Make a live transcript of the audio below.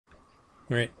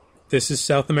All right. This is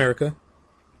South America.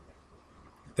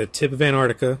 The tip of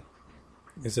Antarctica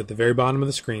is at the very bottom of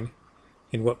the screen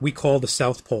in what we call the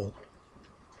South Pole.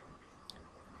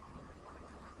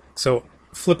 So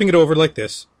flipping it over like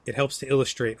this, it helps to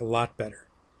illustrate a lot better.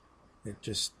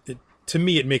 To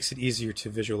me, it makes it easier to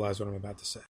visualize what I'm about to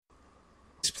say.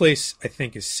 This place, I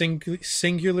think, is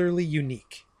singularly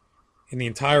unique in the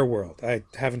entire world. I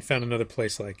haven't found another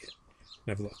place like it,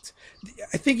 and I've looked.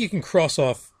 I think you can cross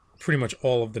off pretty much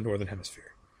all of the Northern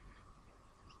Hemisphere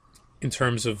in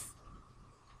terms of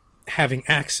having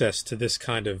access to this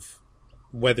kind of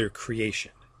weather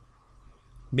creation.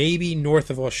 Maybe north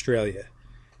of Australia.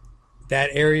 That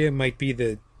area might be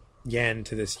the yan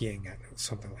to this ying,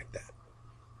 something like that.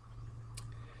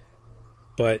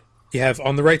 But you have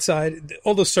on the right side,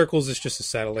 all those circles is just a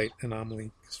satellite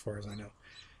anomaly, as far as I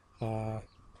know.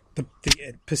 The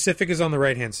Pacific is on the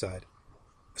right-hand side.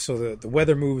 So the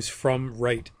weather moves from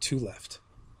right to left.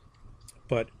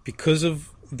 But because of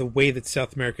the way that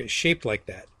South America is shaped like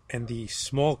that, and the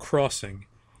small crossing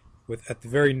with at the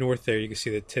very north there, you can see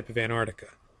the tip of Antarctica.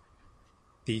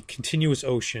 The continuous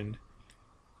ocean,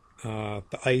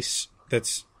 the ice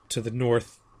that's to the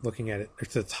north looking at it, or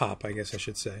to the top, I guess I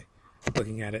should say,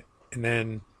 looking at it. And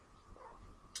then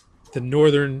the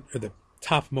northern, or the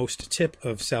topmost tip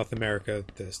of South America,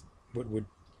 what would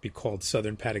be called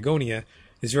southern Patagonia,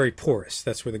 is very porous.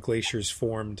 That's where the glaciers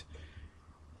formed.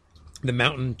 The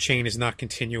mountain chain is not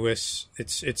continuous.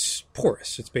 It's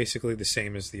porous. It's basically the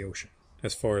same as the ocean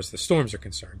as far as the storms are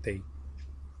concerned. They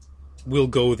will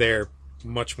go there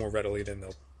much more readily than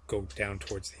they'll go down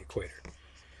towards the equator.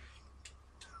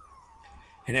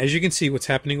 And as you can see, what's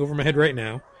happening over my head right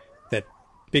now, that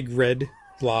big red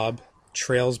blob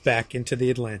trails back into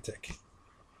the Atlantic.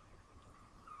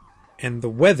 And the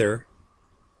weather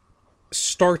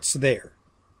starts there.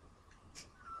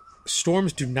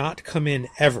 Storms do not come in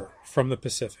ever from the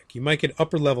Pacific. You might get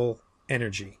upper level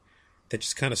energy that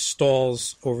just kind of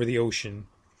stalls over the ocean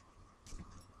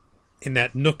in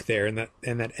that nook there, in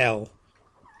that L.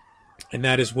 And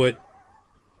that is what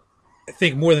I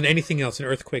think more than anything else, an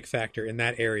earthquake factor in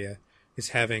that area is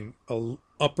having a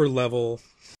upper level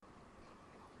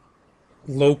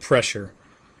low pressure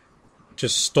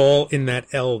just stall in that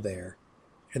L there,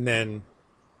 and then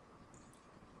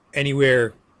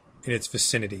anywhere in its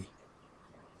vicinity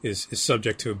is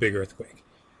subject to a big earthquake.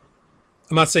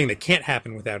 I'm not saying that can't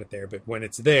happen without it there, but when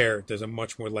it's there, there's a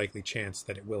much more likely chance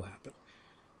that it will happen.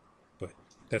 But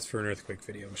that's for an earthquake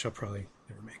video, which I'll probably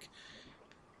never make.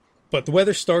 But the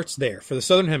weather starts there. For the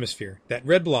southern hemisphere, that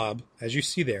red blob, as you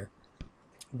see there,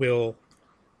 will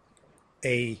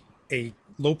a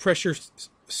low pressure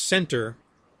center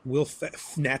will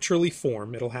naturally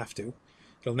form. It'll have to.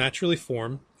 It'll naturally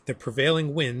form. The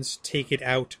prevailing winds take it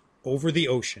out over the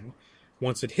ocean.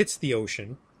 Once it hits the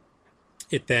ocean,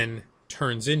 it then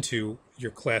turns into your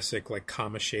classic like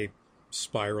comma shape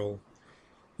spiral,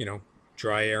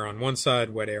 dry air on one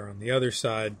side, wet air on the other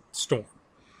side, storm.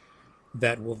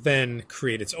 That will then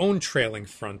create its own trailing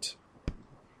front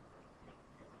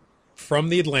from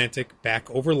the Atlantic back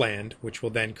over land, which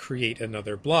will then create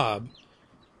another blob,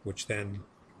 which then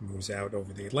moves out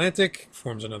over the Atlantic,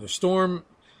 forms another storm,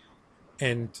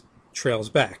 and trails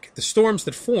back. The storms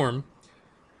that form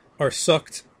are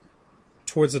sucked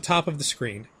towards the top of the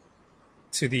screen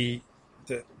to the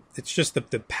it's just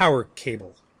the power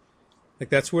cable. Like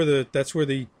that's where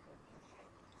the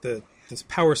this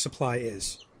power supply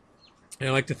is. And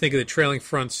I like to think of the trailing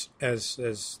fronts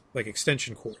as like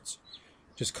extension cords,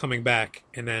 just coming back,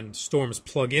 and then storms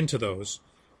plug into those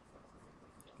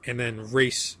and then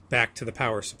race back to the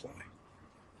power supply.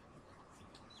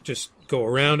 Just go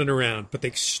around and around, but they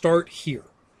start here.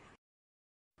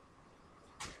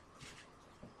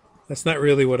 That's not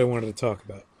really what I wanted to talk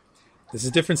about. This is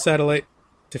a different satellite,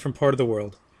 different part of the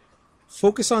world.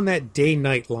 Focus on that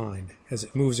day-night line as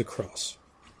it moves across.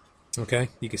 Okay?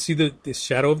 You can see the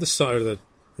shadow of the sun, or the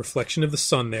reflection of the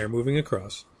sun there moving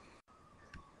across.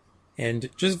 And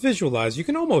just visualize, you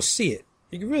can almost see it.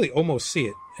 You can really almost see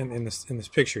it in this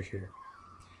picture here.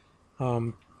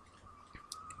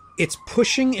 It's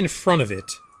pushing in front of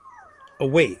it a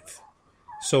wave.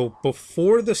 So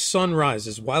before the sun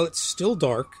rises, while it's still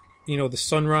dark, the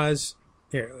sunrise...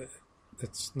 Here,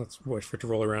 let's wait for it to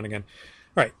roll around again.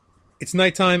 All right, it's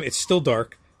nighttime, it's still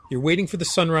dark. You're waiting for the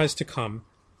sunrise to come.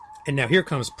 And now here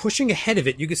comes, pushing ahead of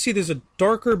it, you can see there's a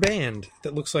darker band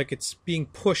that looks like it's being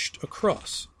pushed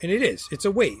across. And it is. It's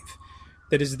a wave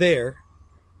that is there.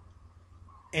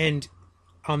 And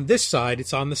on this side,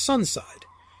 it's on the sun side.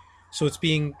 So it's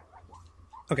being...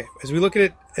 Okay, as we look at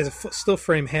it as a still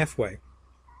frame halfway,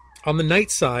 On the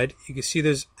night side, you can see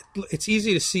it's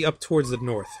easy to see up towards the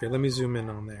north. Here, let me zoom in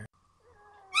on there.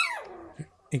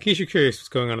 In case you're curious what's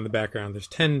going on in the background, there's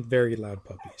 10 very loud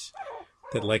puppies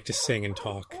that like to sing and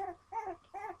talk.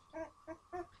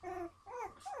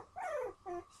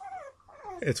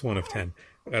 It's one of 10.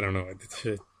 I don't know.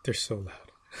 They're so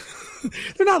loud.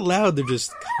 They're not loud, they're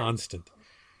just constant.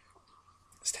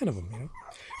 There's 10 of them, you know?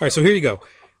 All right, so here you go.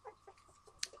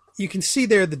 You can see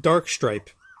there the dark stripe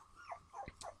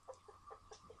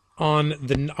on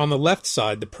the left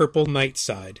side, the purple night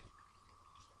side.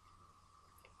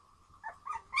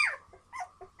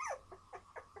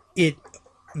 The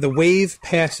wave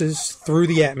passes through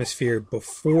the atmosphere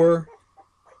before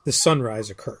the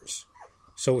sunrise occurs.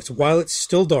 So while it's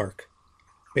still dark,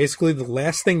 basically the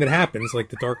last thing that happens, like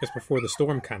the darkest before the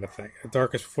storm kind of thing, the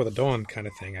darkest before the dawn kind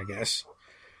of thing, I guess,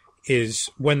 is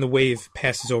when the wave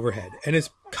passes overhead. And it's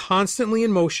constantly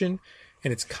in motion,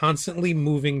 and it's constantly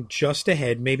moving just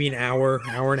ahead, maybe an hour,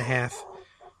 hour and a half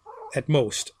at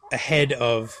most, ahead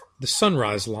of the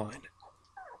sunrise line.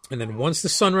 And then once the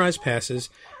sunrise passes,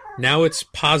 now it's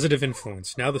positive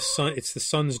influence. Now it's the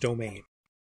sun's domain.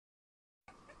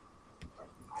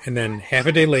 And then half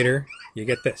a day later, you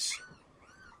get this.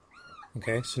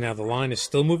 Okay, so now the line is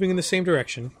still moving in the same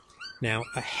direction. Now,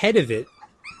 ahead of it,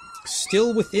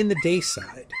 still within the day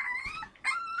side,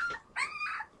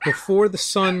 before the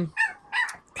sun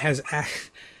has...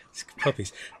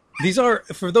 puppies. These are,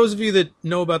 for those of you that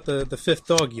know about the fifth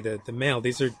doggy, the male,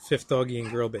 these are fifth doggy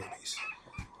and girl babies.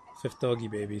 Fifth doggy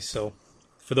babies. So,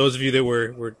 for those of you that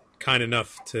were kind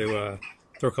enough to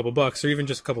throw a couple bucks, or even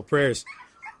just a couple prayers,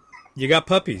 you got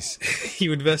puppies.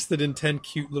 You invested in 10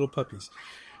 cute little puppies.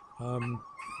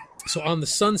 So on the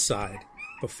sun side,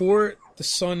 before the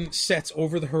sun sets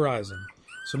over the horizon,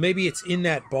 so maybe it's in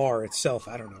that bar itself,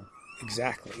 I don't know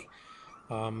exactly,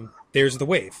 there's the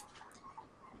wave.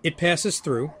 It passes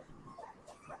through,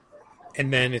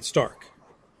 and then it's dark.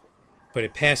 But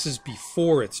it passes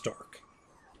before it's dark.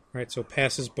 Right? So it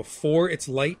passes before it's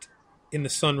light in the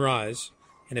sunrise,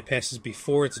 and it passes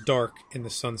before it's dark in the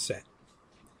sunset.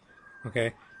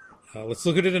 Okay, let's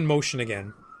look at it in motion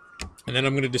again, and then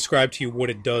I'm going to describe to you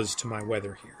what it does to my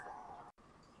weather here.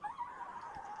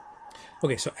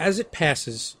 Okay, so as it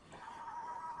passes,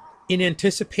 in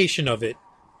anticipation of it,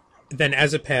 then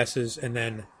as it passes, and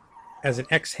then as an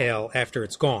exhale after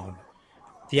it's gone,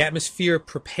 the atmosphere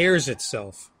prepares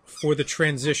itself for the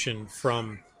transition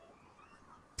from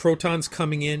protons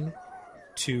coming in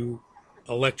to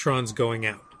electrons going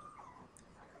out.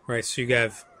 Right, so you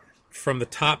have from the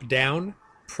top down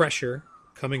pressure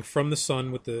coming from the sun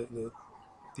with the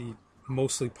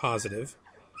mostly positive,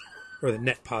 or the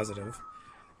net positive,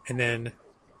 and then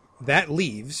that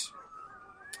leaves,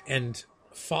 and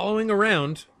following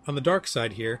around on the dark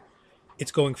side here,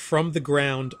 it's going from the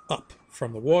ground up,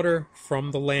 from the water,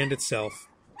 from the land itself.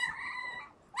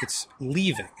 It's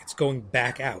leaving, it's going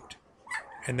back out,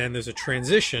 and then there's a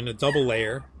transition, a double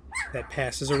layer that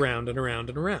passes around and around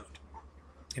and around.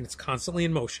 And it's constantly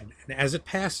in motion. And as it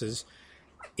passes,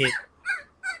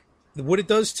 what it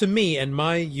does to me and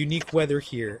my unique weather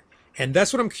here, and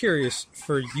that's what I'm curious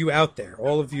for you out there,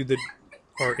 all of you that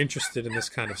are interested in this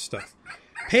kind of stuff.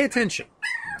 Pay attention.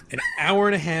 An hour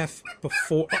and a half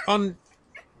before, on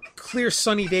clear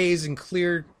sunny days and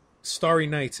clear starry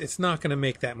nights, it's not going to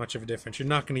make that much of a difference. You're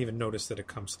not going to even notice that it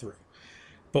comes through.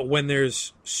 But when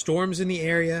there's storms in the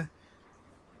area,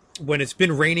 when it's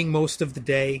been raining most of the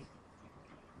day,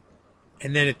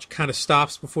 and then it kind of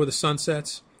stops before the sun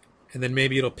sets, and then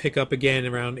maybe it'll pick up again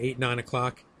around 8, 9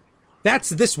 o'clock. That's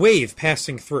this wave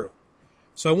passing through.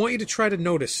 So I want you to try to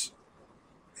notice,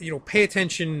 pay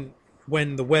attention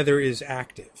when the weather is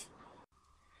active.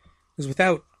 Because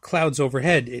without clouds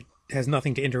overhead, it has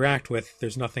nothing to interact with.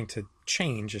 There's nothing to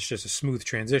change. It's just a smooth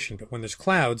transition. But when there's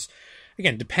clouds,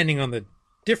 again, depending on the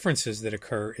differences that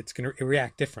occur, it's going to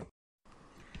react different.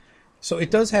 So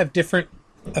it does have different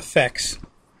effects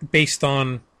based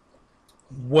on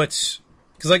because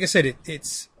like I said,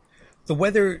 it's the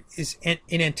weather is in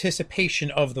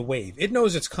anticipation of the wave. It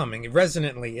knows it's coming.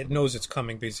 Resonantly, it knows it's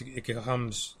coming because it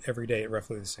comes every day at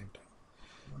roughly the same time.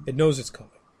 It knows it's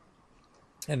coming.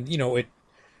 And,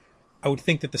 I would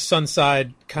think that the sun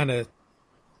side kind of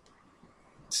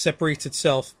separates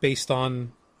itself based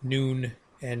on noon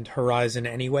and horizon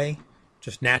anyway.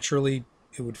 Just naturally,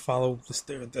 it would follow as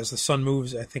the sun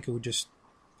moves. I think it would just,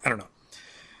 I don't know.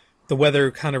 The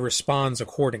weather kind of responds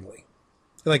accordingly.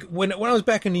 Like when I was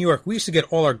back in New York, we used to get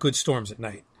all our good storms at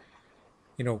night.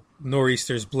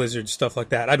 Nor'easters, blizzards, stuff like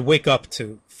that. I'd wake up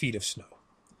to feet of snow.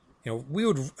 We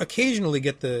would occasionally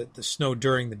get the snow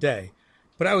during the day,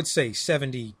 but I would say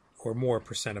 70 or more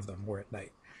 % of them were at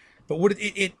night. But what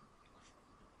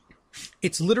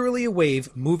it's literally a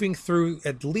wave moving through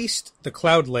at least the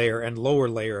cloud layer and lower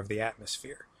layer of the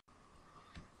atmosphere.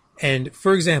 And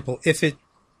for example, if it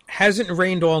hasn't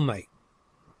rained all night,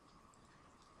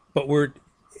 but we were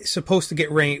supposed to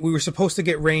get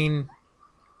rain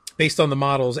based on the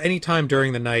models anytime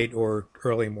during the night or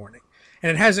early morning,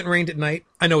 and it hasn't rained at night,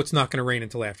 I know it's not going to rain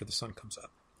until after the sun comes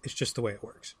up. It's just the way it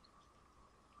works.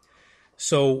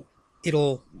 So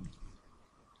it'll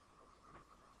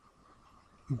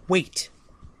wait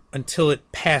until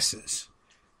it passes.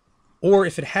 Or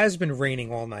if it has been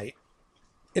raining all night,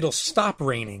 it'll stop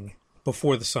raining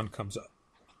before the sun comes up.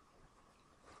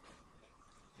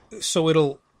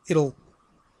 So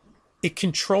it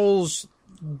controls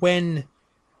when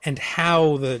and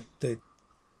how the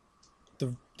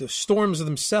storms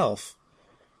themselves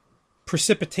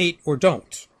precipitate or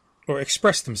don't, or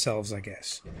express themselves, I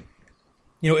guess.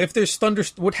 You know, if there's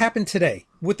what happened today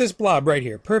with this blob right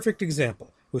here, perfect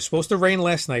example. It was supposed to rain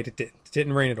last night. It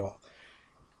didn't rain at all.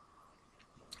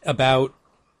 About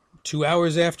 2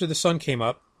 hours after the sun came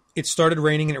up, it started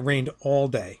raining, and it rained all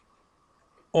day.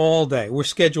 All day. We're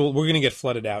going to get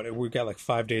flooded out. We've got like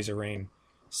 5 days of rain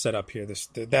set up here.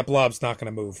 That blob's not going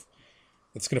to move.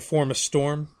 It's going to form a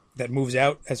storm that moves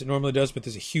out as it normally does, but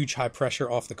there's a huge high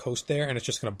pressure off the coast there, and it's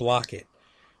just going to block it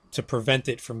to prevent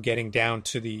it from getting down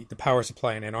to the power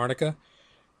supply in Antarctica.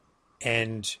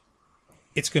 And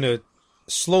it's going to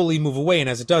slowly move away, and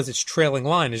as it does, its trailing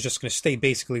line is just going to stay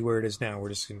basically where it is now.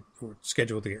 We're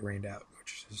scheduled to get rained out,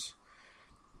 which is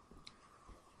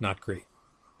not great.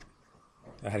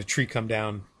 I had a tree come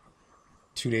down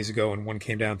 2 days ago, and one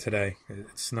came down today.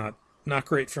 It's not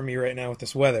great for me right now with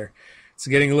this weather. It's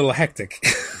getting a little hectic.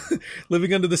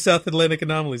 Living under the South Atlantic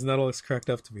anomaly is not all it's cracked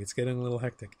up to be. It's getting a little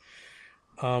hectic.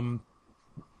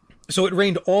 So it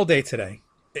rained all day today,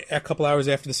 a couple hours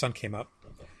after the sun came up.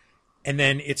 And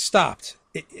then it stopped.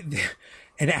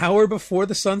 An hour before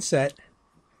the sun set,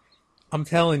 I'm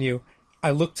telling you,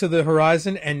 I looked to the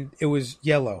horizon and it was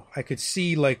yellow. I could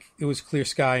see like it was clear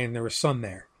sky and there was sun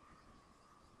there.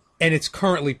 And it's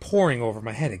currently pouring over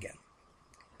my head again.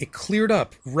 It cleared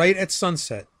up right at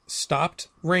sunset, stopped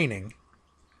raining,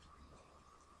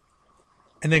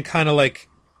 and then kind of like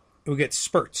it would get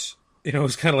spurts. You know, it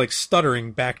was kind of like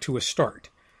stuttering back to a start.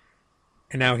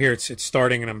 And now here it's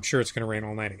starting, and I'm sure it's going to rain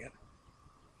all night again.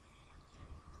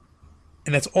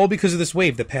 And that's all because of this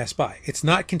wave that passed by. It's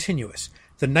not continuous.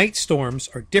 The night storms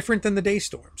are different than the day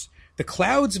storms. The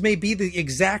clouds may be the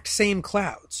exact same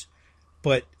clouds,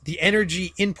 but the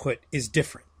energy input is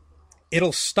different.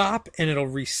 It'll stop and it'll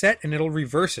reset and it'll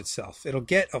reverse itself. It'll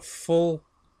get a full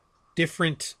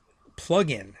different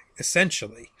plug-in,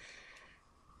 essentially,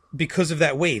 because of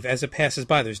that wave as it passes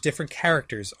by. There's different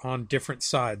characters on different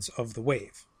sides of the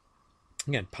wave.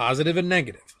 Again, positive and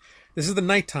negative. This is the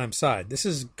nighttime side. This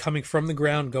is coming from the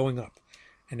ground going up.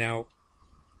 And now,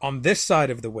 on this side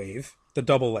of the wave, the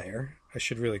double layer, I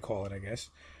should really call it, I guess,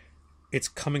 it's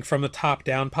coming from the top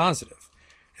down positive.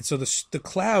 And so the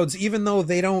clouds, even though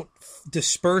they don't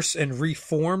disperse and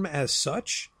reform as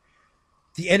such,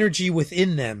 the energy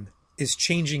within them is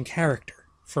changing character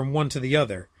from one to the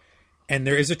other. And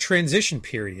there is a transition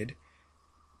period.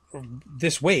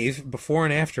 This wave, before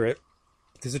and after it,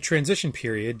 there's a transition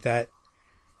period that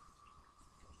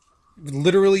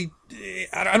literally,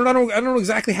 I don't know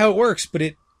exactly how it works, but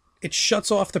it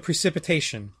shuts off the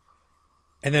precipitation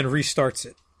and then restarts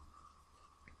it.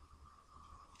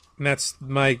 And that's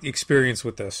my experience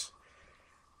with this.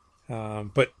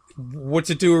 But what's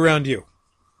it do around you?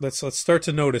 Let's start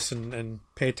to notice and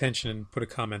pay attention and put a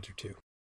comment or two.